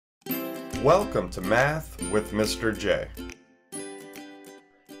Welcome to Math with Mr. J.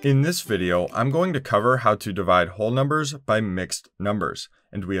 In this video, I'm going to cover how to divide whole numbers by mixed numbers,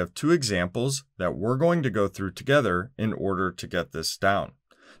 and we have two examples that we're going to go through together in order to get this down.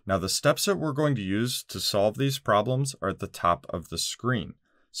 Now, the steps that we're going to use to solve these problems are at the top of the screen.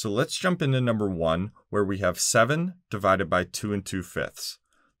 So let's jump into number 1, where we have 7 divided by 2 2/5.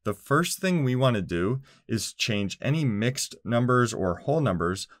 The first thing we want to do is change any mixed numbers or whole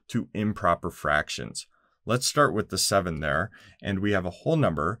numbers to improper fractions. Let's start with the 7 there, and we have a whole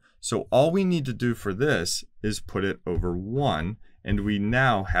number, so all we need to do for this is put it over 1, and we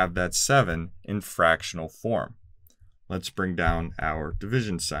now have that 7 in fractional form. Let's bring down our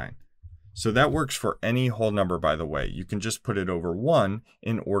division sign. So that works for any whole number, by the way. You can just put it over 1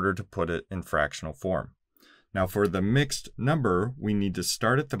 in order to put it in fractional form. Now for the mixed number, we need to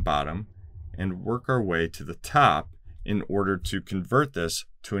start at the bottom and work our way to the top in order to convert this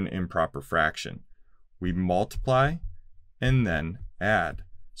to an improper fraction. We multiply and then add.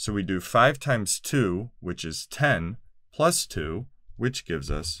 So we do 5 times 2, which is 10, plus 2, which gives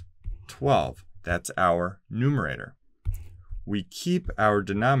us 12. That's our numerator. We keep our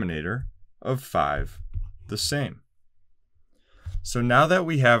denominator of 5 the same. So now that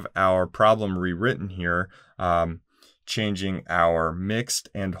we have our problem rewritten here, changing our mixed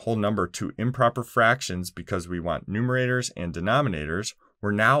and whole number to improper fractions because we want numerators and denominators,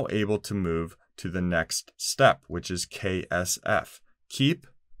 we're now able to move to the next step, which is KSF. Keep,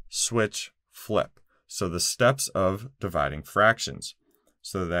 switch, flip. So the steps of dividing fractions.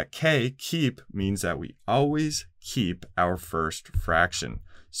 So that K, keep, means that we always keep our first fraction.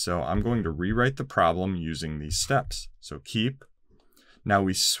 So I'm going to rewrite the problem using these steps. So keep. Now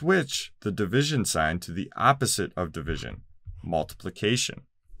we switch the division sign to the opposite of division, multiplication.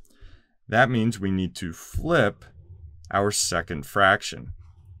 That means we need to flip our second fraction.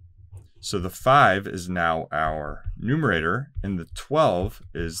 So the 5 is now our numerator and the 12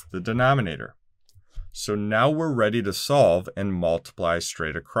 is the denominator. So now we're ready to solve and multiply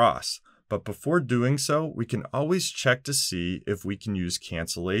straight across. But before doing so, we can always check to see if we can use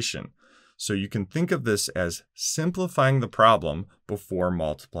cancellation. So you can think of this as simplifying the problem before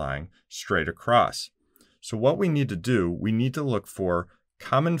multiplying straight across. So what we need to do, we need to look for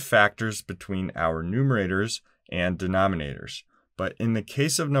common factors between our numerators and denominators. But in the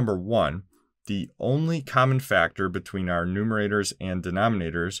case of number 1, the only common factor between our numerators and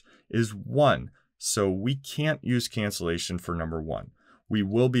denominators is 1. So we can't use cancellation for number 1. We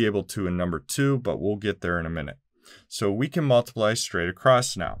will be able to in number 2, but we'll get there in a minute. So we can multiply straight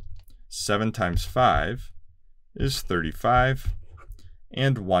across now. 7 times 5 is 35,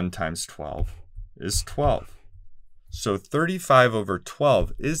 and 1 times 12 is 12. So 35 over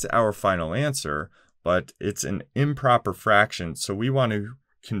 12 is our final answer, but it's an improper fraction, so we want to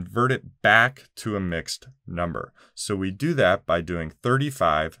convert it back to a mixed number. So we do that by doing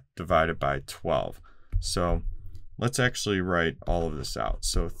 35 divided by 12. So let's actually write all of this out.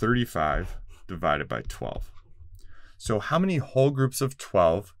 So 35 divided by 12. So how many whole groups of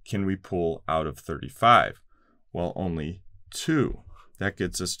 12 can we pull out of 35? Well, only 2. That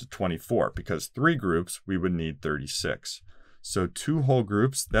gets us to 24, because 3 groups, we would need 36. So 2 whole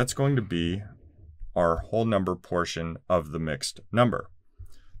groups, that's going to be our whole number portion of the mixed number.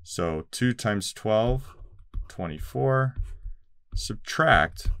 So 2 times 12, 24.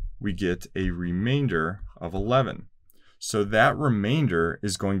 Subtract, we get a remainder of 11. So that remainder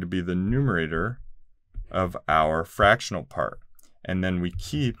is going to be the numerator of our fractional part, and then we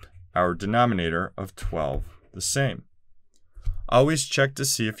keep our denominator of 12 the same. Always check to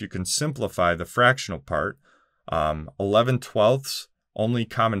see if you can simplify the fractional part. 11 twelfths, only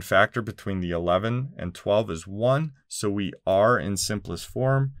common factor between the 11 and 12 is 1, so we are in simplest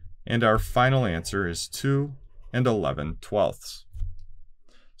form, and our final answer is 2 and 11 twelfths.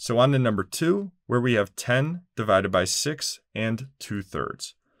 So on to number 2, where we have 10 divided by 6 and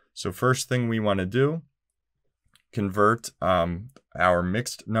 2/3. So first thing we want to do, convert our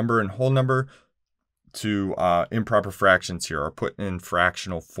mixed number and whole number to improper fractions here, or put in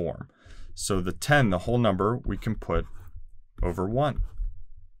fractional form. So the 10, the whole number, we can put over 1.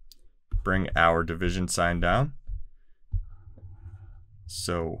 Bring our division sign down.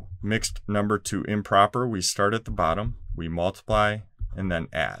 So mixed number to improper, we start at the bottom, we multiply, and then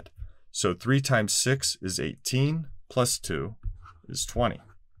add. So 3 times 6 is 18, plus 2 is 20.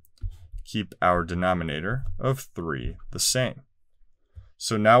 Keep our denominator of 3 the same.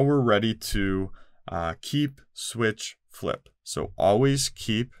 So now we're ready to keep, switch, flip. So always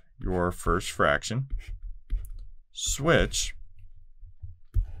keep your first fraction, switch,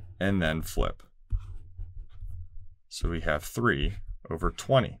 and then flip. So we have 3 over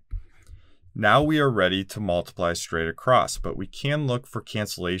 20. Now we are ready to multiply straight across, but we can look for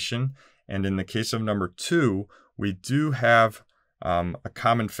cancellation. And in the case of number 2, we do have a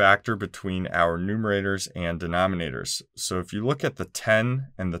common factor between our numerators and denominators. So if you look at the 10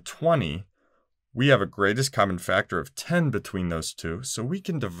 and the 20, we have a greatest common factor of 10 between those two, so we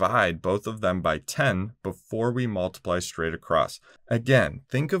can divide both of them by 10 before we multiply straight across. Again,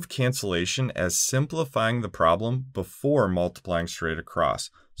 think of cancellation as simplifying the problem before multiplying straight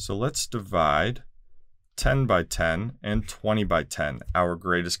across. So let's divide 10 by 10 and 20 by 10, our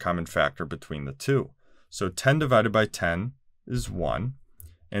greatest common factor between the two. So 10 divided by 10 is 1,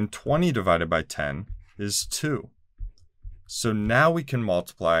 and 20 divided by 10 is 2. So now we can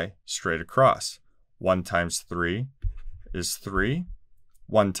multiply straight across. 1 times 3 is 3.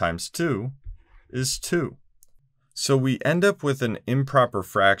 1 times 2 is 2. So we end up with an improper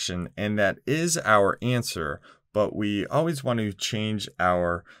fraction, and that is our answer, but we always want to change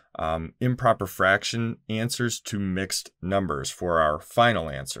our improper fraction answers to mixed numbers for our final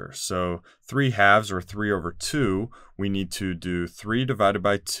answer. So 3 halves, or 3 over 2, we need to do 3 divided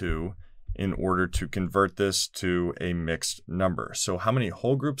by 2 in order to convert this to a mixed number. So how many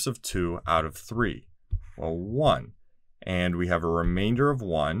whole groups of 2 out of 3? Well, 1. And we have a remainder of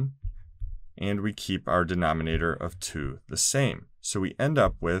 1, and we keep our denominator of 2 the same. So we end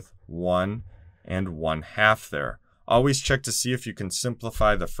up with 1 and 1/2 there. Always check to see if you can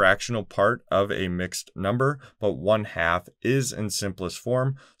simplify the fractional part of a mixed number, but 1/2 is in simplest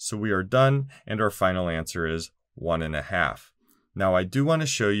form, so we are done, and our final answer is 1.5. Now I do want to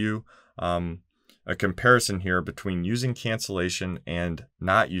show you a comparison here between using cancellation and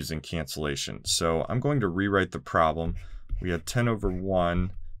not using cancellation. So I'm going to rewrite the problem. We had 10 over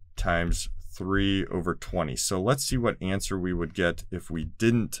 1 times 3 over 20. So let's see what answer we would get if we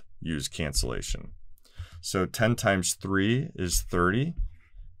didn't use cancellation. So 10 times 3 is 30,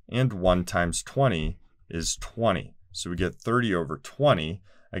 and 1 times 20 is 20. So we get 30 over 20.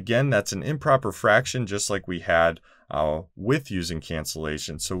 Again, that's an improper fraction, just like we had with using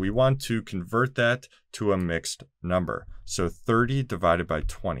cancellation. So we want to convert that to a mixed number. So 30 divided by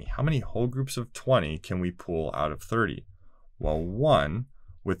 20. How many whole groups of 20 can we pull out of 30? Well, 1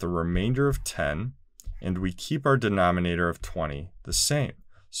 with a remainder of 10, and we keep our denominator of 20 the same.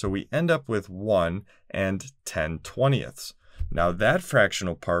 So we end up with 1 and 10/20. Now that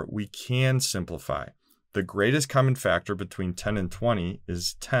fractional part we can simplify. The greatest common factor between 10 and 20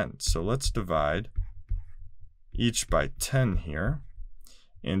 is 10. So let's divide each by 10 here.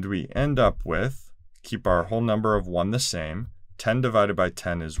 And we end up with, keep our whole number of 1 the same. 10 divided by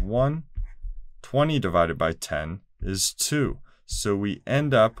 10 is 1. 20 divided by 10 is 2. So we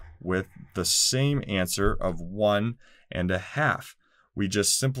end up with the same answer of 1.5. We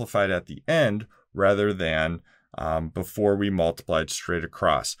just simplified at the end rather than before we multiplied straight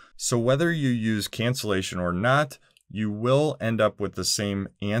across. So whether you use cancellation or not, you will end up with the same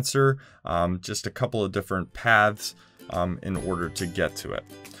answer, just a couple of different paths in order to get to it.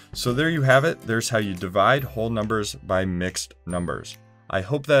 So there you have it. There's how you divide whole numbers by mixed numbers. I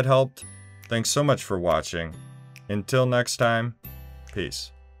hope that helped. Thanks so much for watching. Until next time,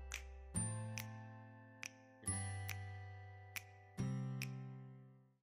 peace.